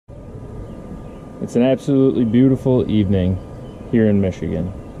It's an absolutely beautiful evening here in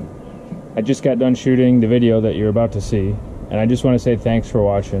Michigan. I just got done shooting the video that you're about to see, and I just want to say thanks for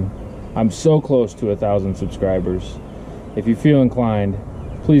watching. I'm so close to 1,000 subscribers. If you feel inclined,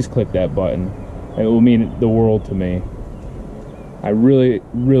 please click that button. It will mean the world to me. I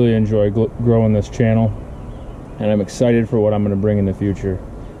really enjoy growing this channel, and I'm excited for what I'm going to bring in the future.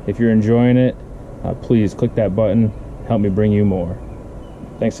 If you're enjoying it, please click that button. Help me bring you more.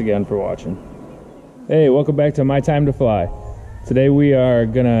 Thanks again for watching. Hey, welcome back to My Time to Fly. Today we are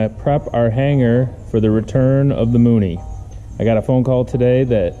gonna prep our hangar for the return of the Mooney. I got a phone call today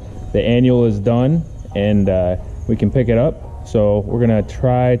that the annual is done and we can pick it up. So we're gonna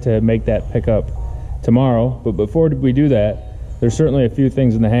try to make that pickup tomorrow. But before we do that, there's certainly a few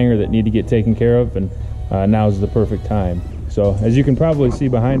things in the hangar that need to get taken care of, and now's the perfect time. So as you can probably see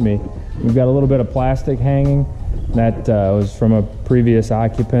behind me, we've got a little bit of plastic hanging that was from a previous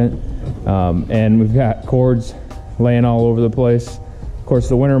occupant. And we've got cords laying all over the place. Of course,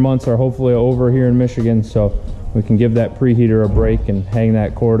 the winter months are hopefully over here in Michigan, so we can give that preheater a break and hang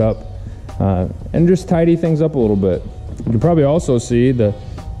that cord up and just tidy things up a little bit. You can probably also see the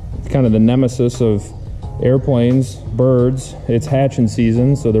kind of the nemesis of airplanes, birds. It's hatching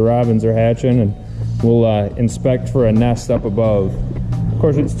season, so the robins are hatching, and we'll inspect for a nest up above. Of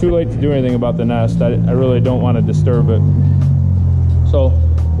course, it's too late to do anything about the nest. I really don't want to disturb it, so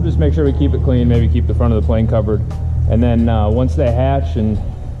we'll just make sure we keep it clean, maybe keep the front of the plane covered, and then once they hatch and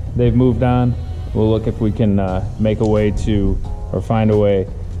they've moved on, we'll look if we can make a way to, or find a way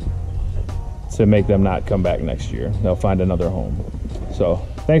to make them not come back next year. They'll find another home. So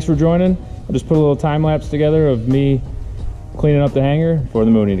thanks for joining. I'll just put a little time lapse together of me cleaning up the hangar for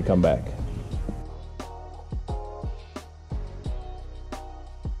the Mooney to come back.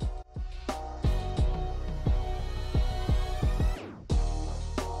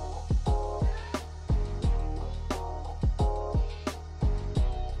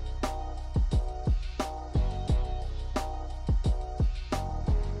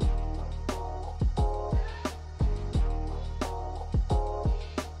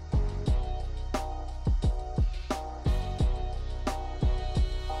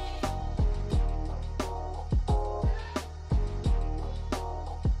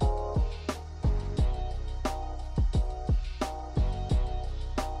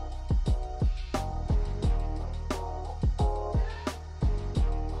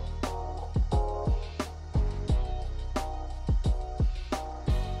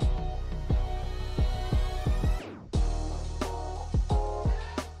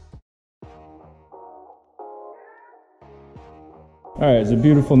 All right, it's a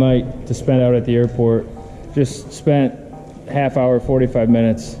beautiful night to spend out at the airport. Just spent half hour, 45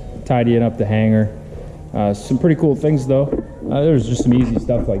 minutes tidying up the hangar. Some pretty cool things though. There was just some easy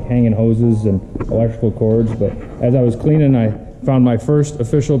stuff like hanging hoses and electrical cords, but as I was cleaning, I found my first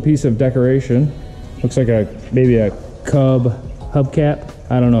official piece of decoration. Looks like maybe a Cub hubcap.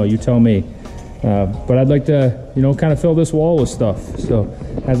 I don't know, you tell me. But I'd like to, kind of fill this wall with stuff. So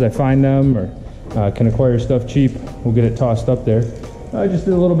as I find them or can acquire stuff cheap, we'll get it tossed up there. I just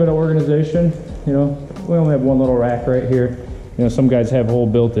did a little bit of organization. We only have one little rack right here. Some guys have whole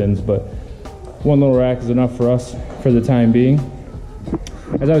built-ins, but one little rack is enough for us for the time being.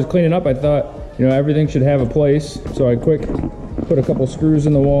 As I was cleaning up, I thought, everything should have a place. So I put a couple screws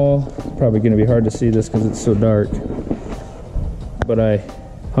in the wall. It's probably going to be hard to see this because it's so dark. But I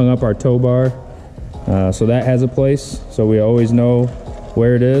hung up our tow bar, so that has a place. So we always know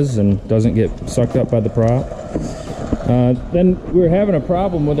where it is and doesn't get sucked up by the prop. Then we were having a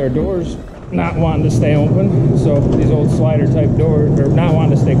problem with our doors not wanting to stay open. So these old slider type doors, or not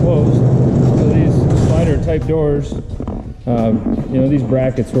wanting to stay closed. So these slider type doors, these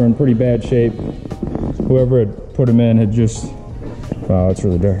brackets were in pretty bad shape. Whoever had put them in had just, wow, it's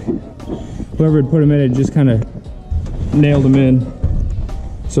really dark. Whoever had put them in had just kind of nailed them in.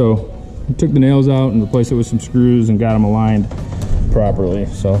 So we took the nails out and replaced it with some screws and got them aligned properly.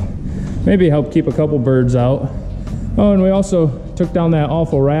 So maybe help keep a couple birds out. Oh, and we also took down that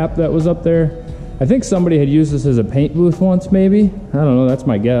awful wrap that was up there. I think somebody had used this as a paint booth once, maybe. I don't know, that's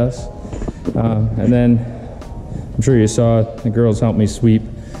my guess. And then I'm sure you saw the girls helped me sweep.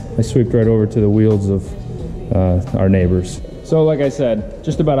 I swept right over to the wheels of our neighbors. So like I said,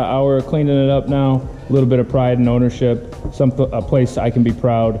 just about an hour cleaning it up now. A little bit of pride and ownership. A place I can be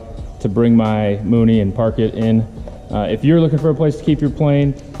proud to bring my Mooney and park it in. If you're looking for a place to keep your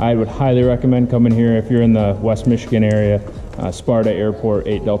plane, I would highly recommend coming here. If you're in the West Michigan area, Sparta Airport,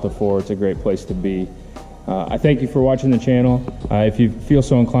 8 Delta 4, it's a great place to be. I thank you for watching the channel. If you feel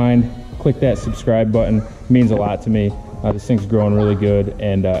so inclined, click that subscribe button. It means a lot to me. This thing's growing really good,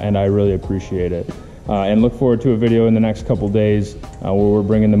 and I really appreciate it. And look forward to a video in the next couple days where we're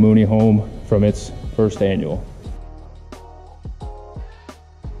bringing the Mooney home from its first annual.